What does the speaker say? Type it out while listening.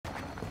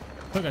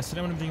So guys,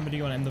 today I'm going to be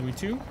doing a video on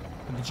MW2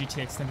 with the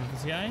GTX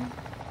 1050 Ti. We're going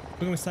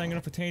to be starting it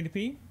off with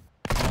 1080p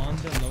on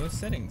the lowest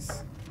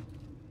settings.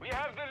 We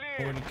have the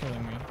lead. Already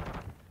killing me.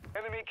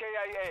 Enemy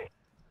KIA.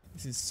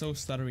 This is so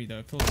stuttery though.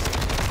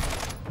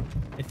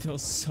 It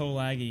feels so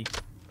laggy.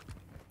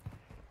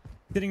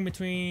 Sitting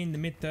between the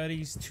mid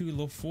 30s to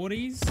low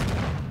 40s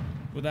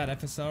with that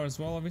FSR as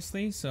well,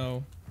 obviously.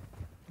 So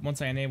once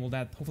I enable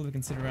that, hopefully we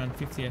can sit around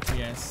 50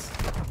 FPS.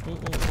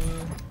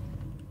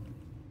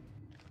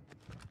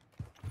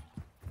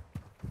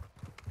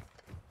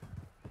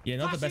 Yeah,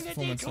 not the best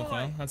performance so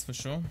far, that's for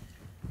sure.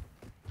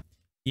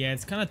 Yeah,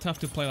 it's kind of tough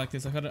to play like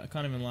this, I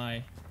can't even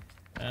lie.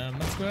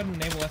 Let's go ahead and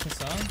enable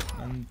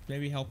FSR and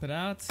maybe help it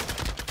out.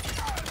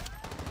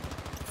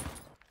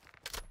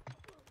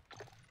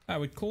 Alright,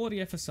 with quality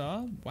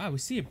FSR, wow, we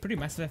see a pretty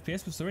massive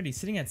FPS boost already,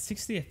 sitting at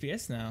 60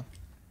 FPS now.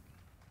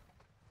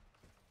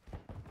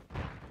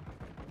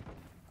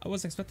 I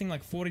was expecting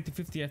like 40 to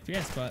 50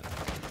 FPS, but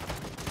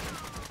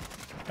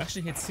we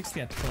actually hit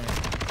 60 at the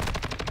point.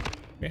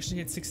 We actually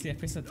hit 60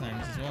 FPS at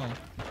times as well.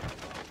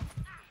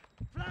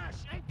 Flash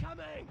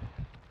incoming.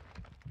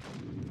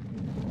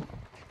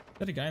 Is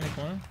that a guy in the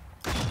corner?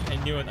 I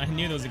knew it. I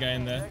knew there was a guy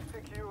in there.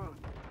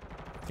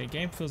 Okay,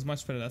 game feels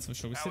much better, that's for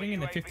sure. We're sitting in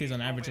the 50s on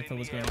average if I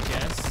was going to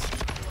guess.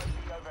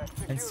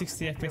 And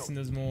 60 FPS in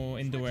those more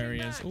indoor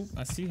areas. Oh,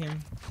 I see him.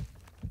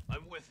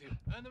 I'm with you.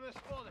 Enemy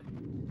spotted.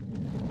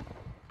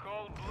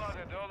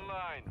 Cold-blooded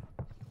online.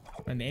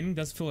 And the aiming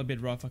does feel a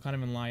bit rough, I can't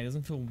even lie. It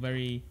doesn't feel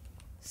very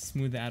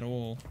smooth at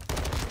all.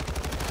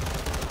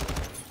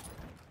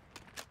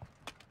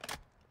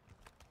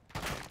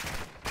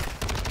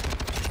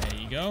 There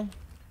you go.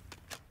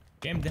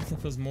 Game definitely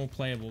feels more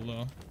playable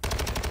though.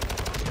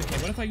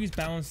 Okay, what if I use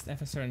balanced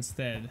FSR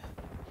instead?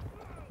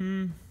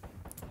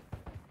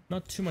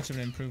 Not too much of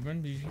an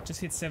improvement. You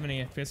just hit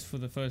 70 FPS for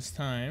the first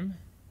time.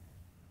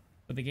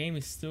 But the game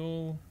is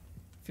still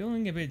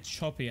feeling a bit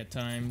choppy at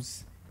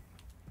times.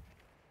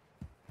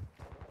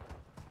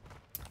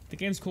 The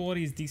game's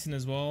quality is decent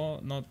as well,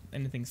 not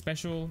anything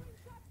special.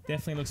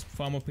 Definitely looks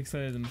far more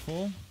pixelated than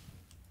before.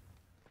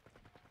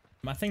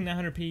 I think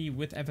 900p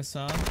with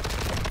FSR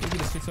will be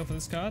the sweet spot for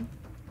this card.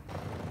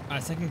 Our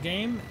second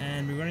game,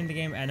 and we're running the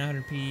game at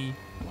 900p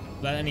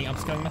without any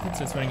upscaling method,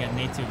 so it's running at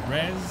native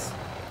res.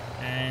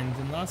 And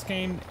in the last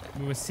game,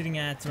 we were sitting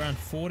at around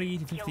 40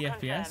 to 50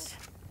 FPS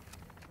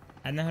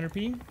at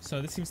 900p,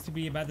 so this seems to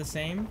be about the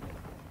same.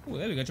 Oh,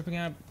 there we go, jumping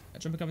up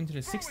into the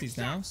 60s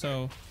now.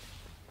 So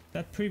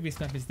that previous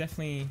map is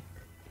definitely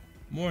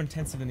more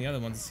intensive than the other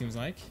ones, it seems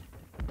like.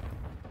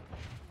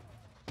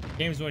 The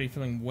game's already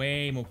feeling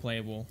way more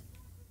playable.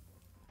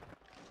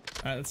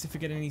 Alright, let's see if we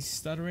get any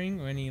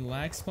stuttering or any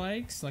lag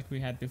spikes like we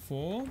had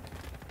before.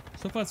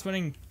 So far it's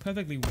running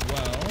perfectly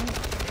well.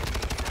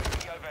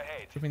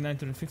 Dropping down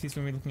to the 50s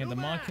when we're looking at the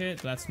market.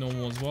 That's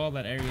normal as well.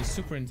 That area is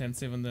super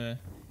intensive on the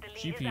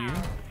GPU.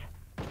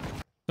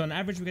 So on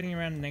average we're getting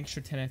around an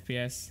extra 10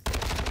 FPS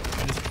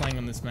by just playing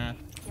on this map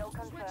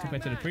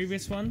compared to the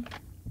previous one.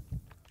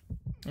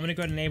 I'm gonna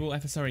go ahead and enable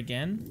FSR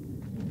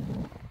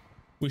again.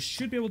 We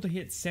should be able to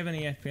hit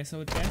 70 FPS, I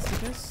would guess,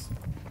 with this.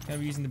 Gonna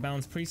be using the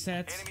balanced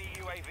preset.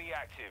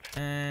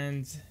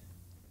 And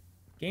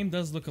game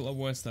does look a lot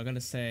worse though, I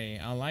gotta say.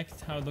 I liked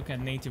how it looked at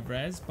native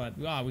res, but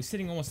wow, we're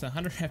sitting almost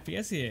 100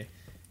 FPS here.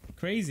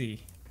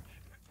 Crazy.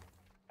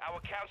 Our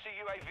counter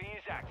UAV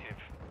is active.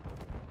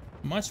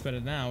 Much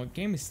better now.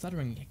 Game is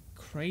stuttering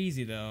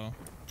crazy though.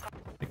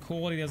 The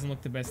quality doesn't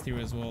look the best here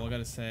as well, I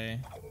gotta say.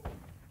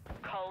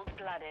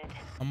 Cold-blooded.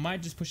 I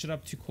might just push it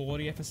up to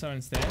quality FSR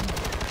instead.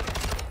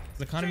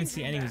 Because I can't even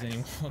see enemies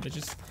anymore. They're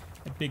just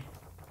a big...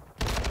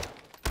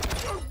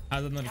 I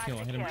did not a kill.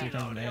 I hit him 2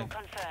 times in the head.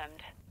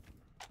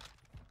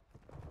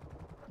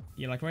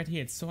 Yeah, like right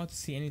here, it's so hard to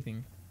see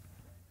anything.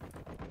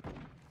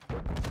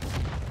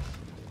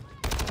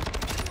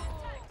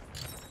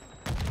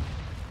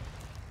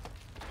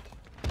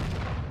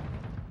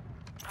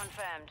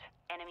 Confirmed.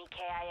 Enemy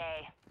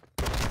KIA.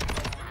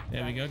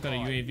 There we go, got a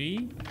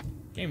UAV.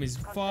 Game is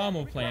far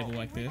more playable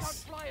like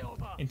this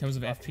in terms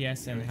of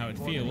FPS and how it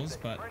feels,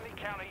 but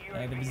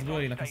the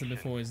visibility, like I said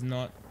before, is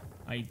not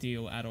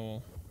ideal at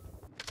all.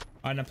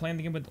 Alright, now playing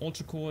the game with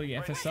Ultra Quality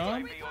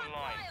FSR,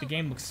 the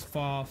game looks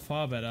far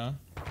better.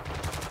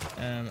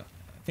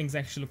 Things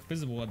actually look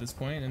visible at this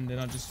point, and they're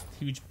not just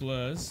huge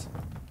blurs.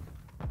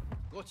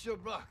 What's your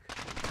back?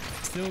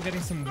 Still getting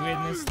some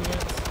weirdness to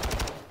it.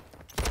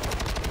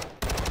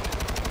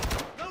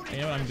 You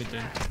know what, I'm good,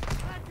 dude.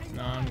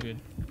 No, I'm good.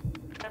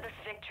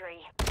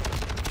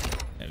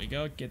 There we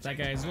go, get that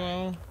guy as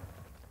well.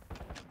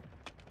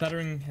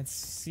 Stuttering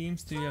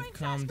seems to have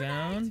calmed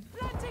down.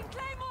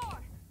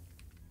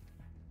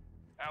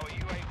 Our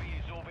UAV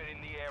is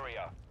orbiting the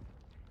area.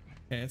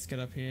 Okay, let's get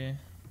up here.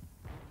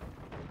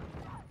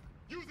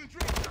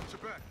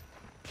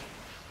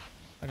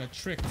 I got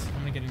tricked. I'm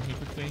gonna get in here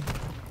quickly.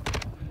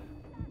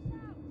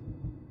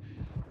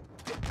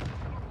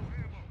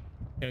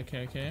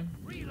 Okay.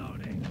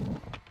 Reloading.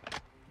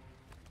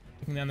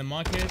 Looking down the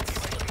market.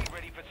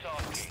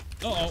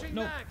 Oh,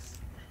 no.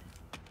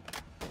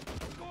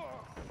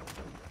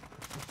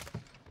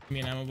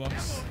 Give me an ammo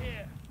box.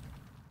 Here.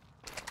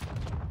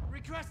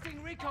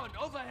 Requesting recon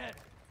overhead.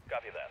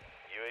 Copy that.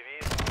 UAV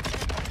is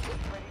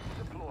ready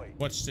to deploy.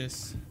 Watch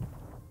this.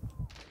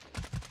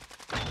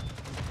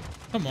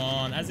 Come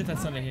on, as if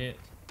that's not a hit.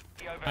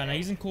 And I'm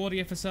using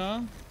quality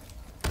FSR.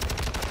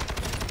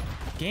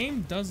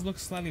 Game does look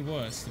slightly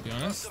worse, to be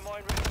honest.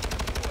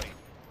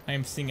 I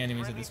am seeing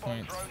enemies at this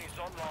point.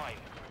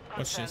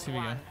 Watch this, here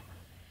we go.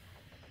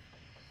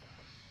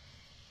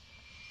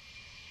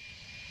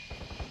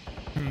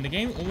 The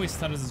game always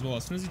stutters as well.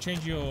 As soon as you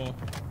change your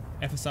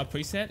FSR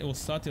preset, it will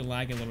start to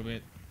lag a little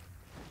bit.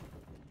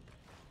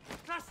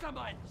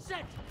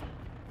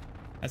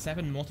 That's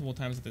happened multiple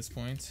times at this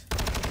point.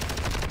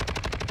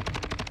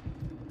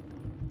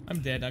 I'm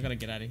dead. I gotta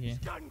get out of here.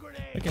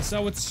 Okay, so I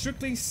would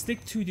strictly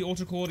stick to the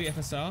Ultra Quality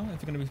FSR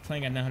if you're gonna be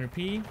playing at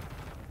 900p.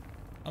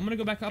 I'm gonna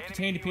go back up to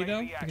 1080p though.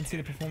 You can see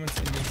the performance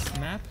in this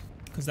map,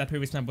 because that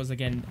previous map was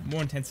again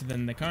more intensive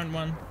than the current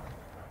one.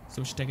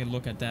 So we should take a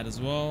look at that as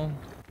well.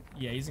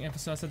 Yeah, using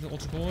FSR set to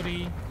Ultra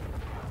Quality,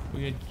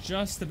 we are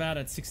just about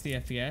at 60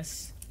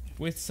 FPS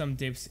with some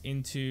dips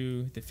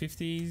into the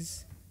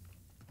 50s.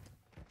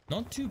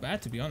 Not too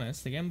bad, to be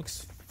honest. The game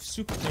looks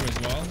super clear as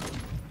well.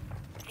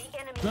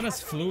 It's not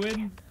as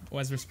fluid or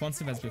as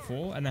responsive as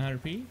before at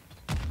 900p.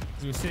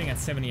 We were sitting at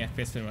 70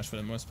 FPS pretty much for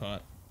the most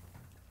part.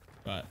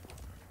 But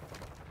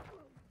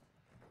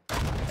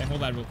okay,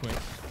 hold that real quick.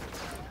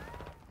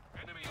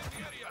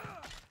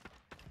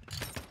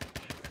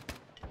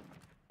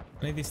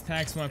 I need these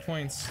tags for my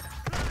points.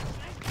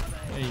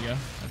 There you go.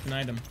 I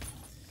denied them.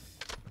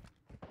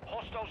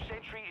 Hostile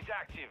sentry is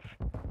active.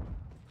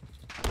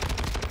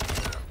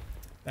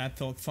 That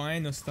felt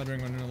fine. No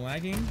stuttering or no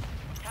lagging.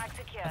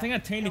 I think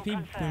at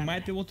 1080p we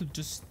might be able to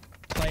just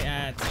play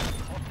at.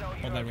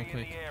 Hold that real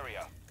quick.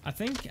 I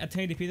think at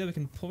 1080p though we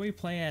can probably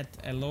play at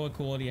a lower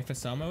quality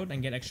FSR mode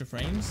and get extra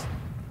frames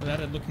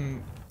without it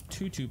looking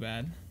too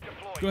bad.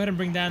 Go ahead and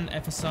bring down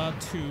FSR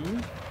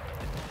to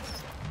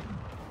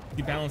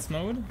the balanced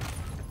mode.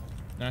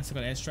 Nice, I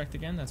got airstriked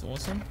again. That's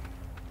awesome.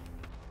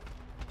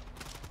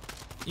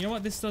 You know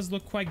what? This does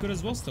look quite good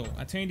as well still.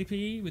 At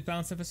 1080p with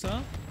balanced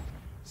FSR,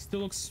 still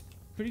looks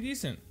pretty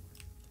decent.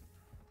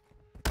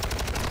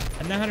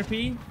 At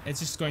 900p, it's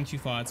just going too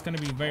far. It's going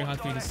to be very hard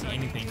for you to see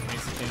anything,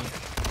 basically.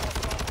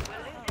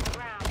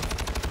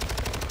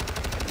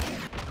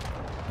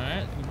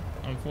 Alright,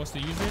 I'm forced to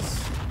use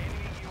this.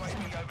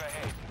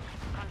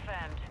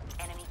 Confirmed.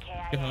 Enemy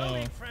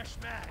KIA.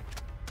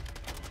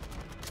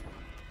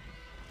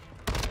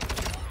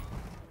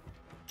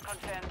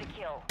 Confirmed the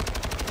kill.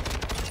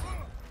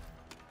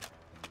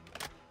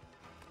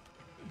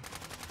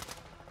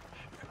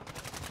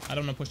 I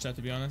don't want to push that,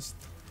 to be honest.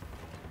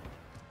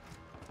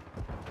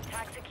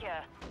 Tag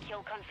secure.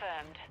 Kill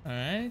confirmed.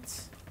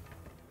 Alright.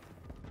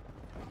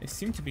 They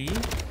seem to be. Ready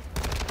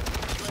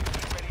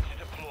to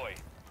deploy.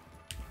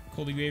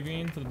 Call the UAV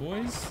in for the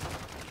boys.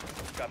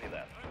 Copy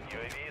that.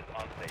 UAV is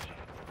on station.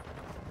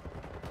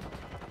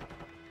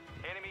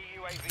 Enemy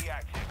UAV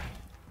active.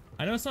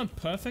 I know it's not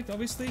perfect,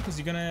 obviously, because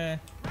you're gonna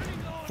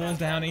fall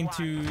down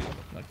into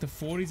like the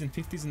 40s and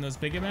 50s in those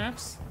bigger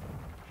maps.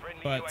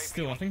 But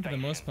still, I think for the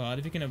most part,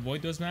 if you can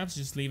avoid those maps,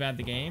 just leave out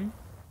the game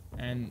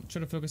and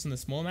try to focus on the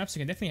small maps. You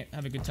can definitely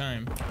have a good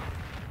time.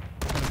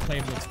 Have a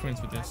playable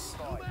experience with this.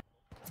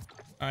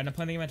 Alright, I'm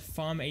playing the game at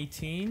Farm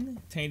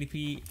 18,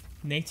 1080p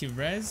native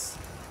res.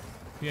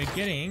 We are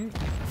getting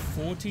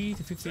 40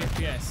 to 50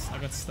 FPS. I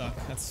got stuck.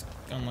 That's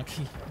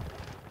unlucky.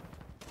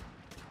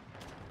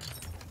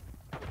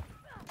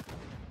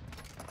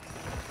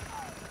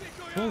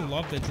 People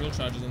love the drill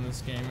charges in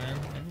this game, man.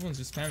 Everyone's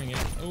just spamming it.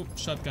 Oh,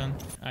 shotgun.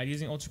 Alright,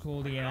 using Ultra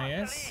Quality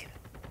NIS.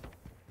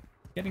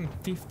 Getting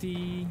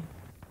 50,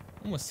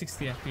 almost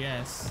 60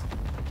 FPS.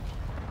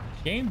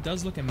 Game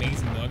does look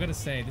amazing though, I gotta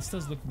say. This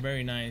does look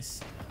very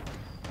nice.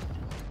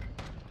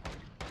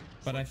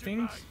 But I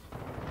think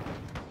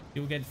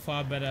you'll get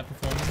far better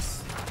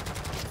performance.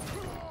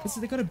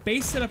 They got a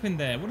base set up in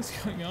there. What is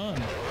going on?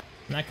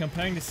 Now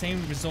comparing the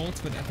same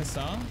results with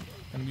FSR.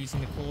 I'm using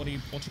the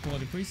Ultra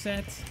Quality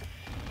preset.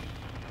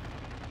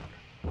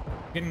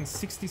 Getting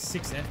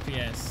 66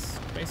 FPS,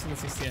 basically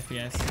 60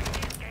 FPS.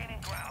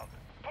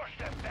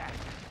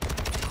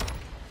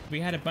 We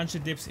had a bunch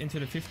of dips into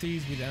the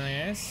 50s with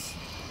NIS.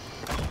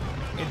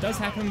 It does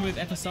happen with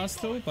FSR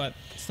still, but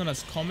it's not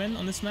as common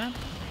on this map.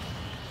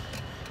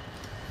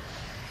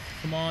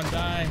 Come on,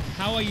 die.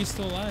 How are you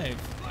still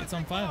alive? It's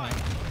on fire.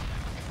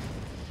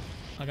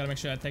 I gotta make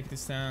sure I take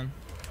this down.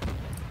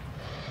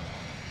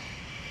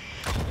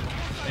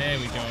 There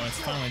we go, it's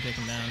finally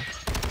taken down.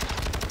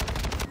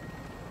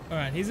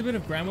 Alright, here's a bit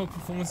of ground war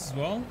performance as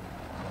well.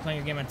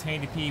 Playing a game at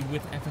 1080p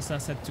with FSR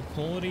set to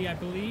quality, I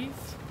believe.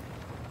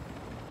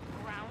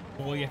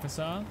 Quality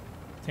FSR,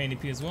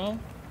 1080p as well.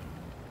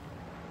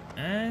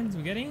 And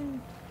we're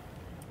getting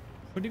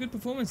pretty good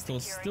performance still.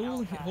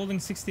 Still holding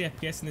 60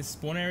 FPS in this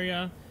spawn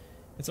area.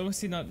 It's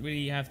obviously not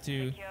really have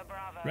to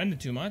render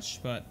too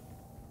much, but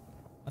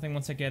I think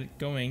once I get it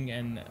going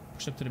and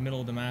push up to the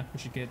middle of the map, we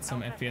should get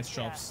some FPS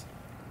drops.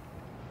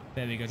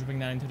 There we go, dropping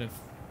that into the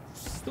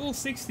still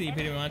 60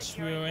 pretty much.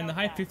 We were in the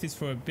high 50s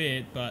for a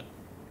bit, but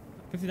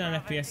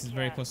 59 FPS is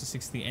very close to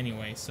 60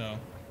 anyway, so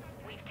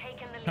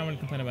can't really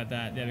complain about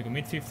that. There we go,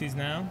 mid 50s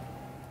now.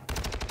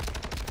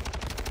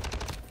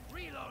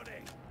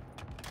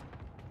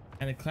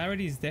 And the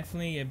clarity is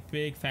definitely a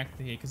big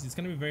factor here because it's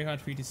going to be very hard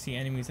for you to see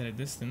enemies at a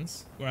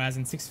distance, whereas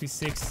in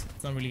 6v6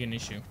 it's not really an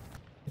issue.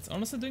 It's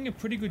honestly doing a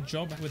pretty good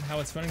job with how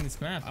it's running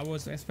this map. I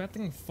was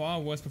expecting far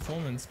worse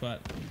performance,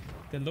 but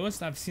the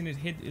lowest I've seen it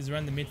hit is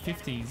around the mid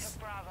 50s.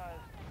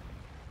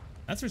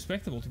 That's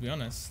respectable, to be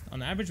honest.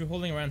 On average we're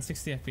holding around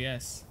 60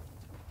 FPS.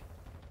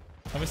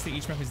 Obviously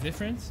each map is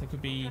different.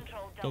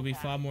 There'll be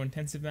far more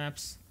intensive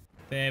maps.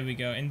 There we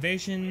go.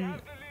 Invasion,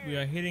 we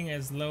are hitting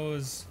as low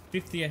as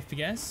 50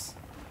 FPS.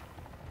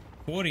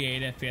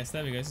 48 FPS,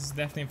 there we go. This is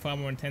definitely far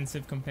more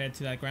intensive compared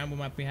to that Gramble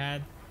map we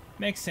had.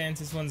 Makes sense,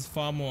 this one's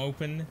far more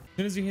open. As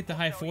soon as you hit the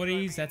high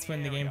 40s, that's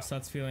when the game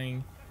starts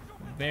feeling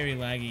very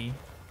laggy.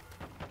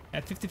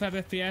 At 55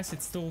 FPS,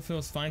 it still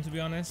feels fine, to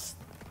be honest.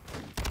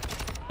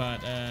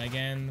 But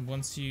again,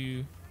 once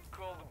you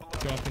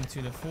go up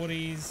into the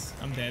 40s,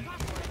 I'm dead.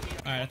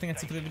 Alright, I think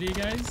that's it for the video,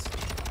 guys.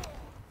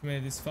 If you made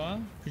it this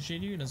far,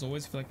 appreciate you. And as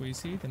always, if you like what you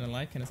see, then a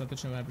like and a sub to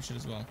the channel, I appreciate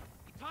it as well.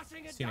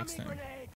 See you next time.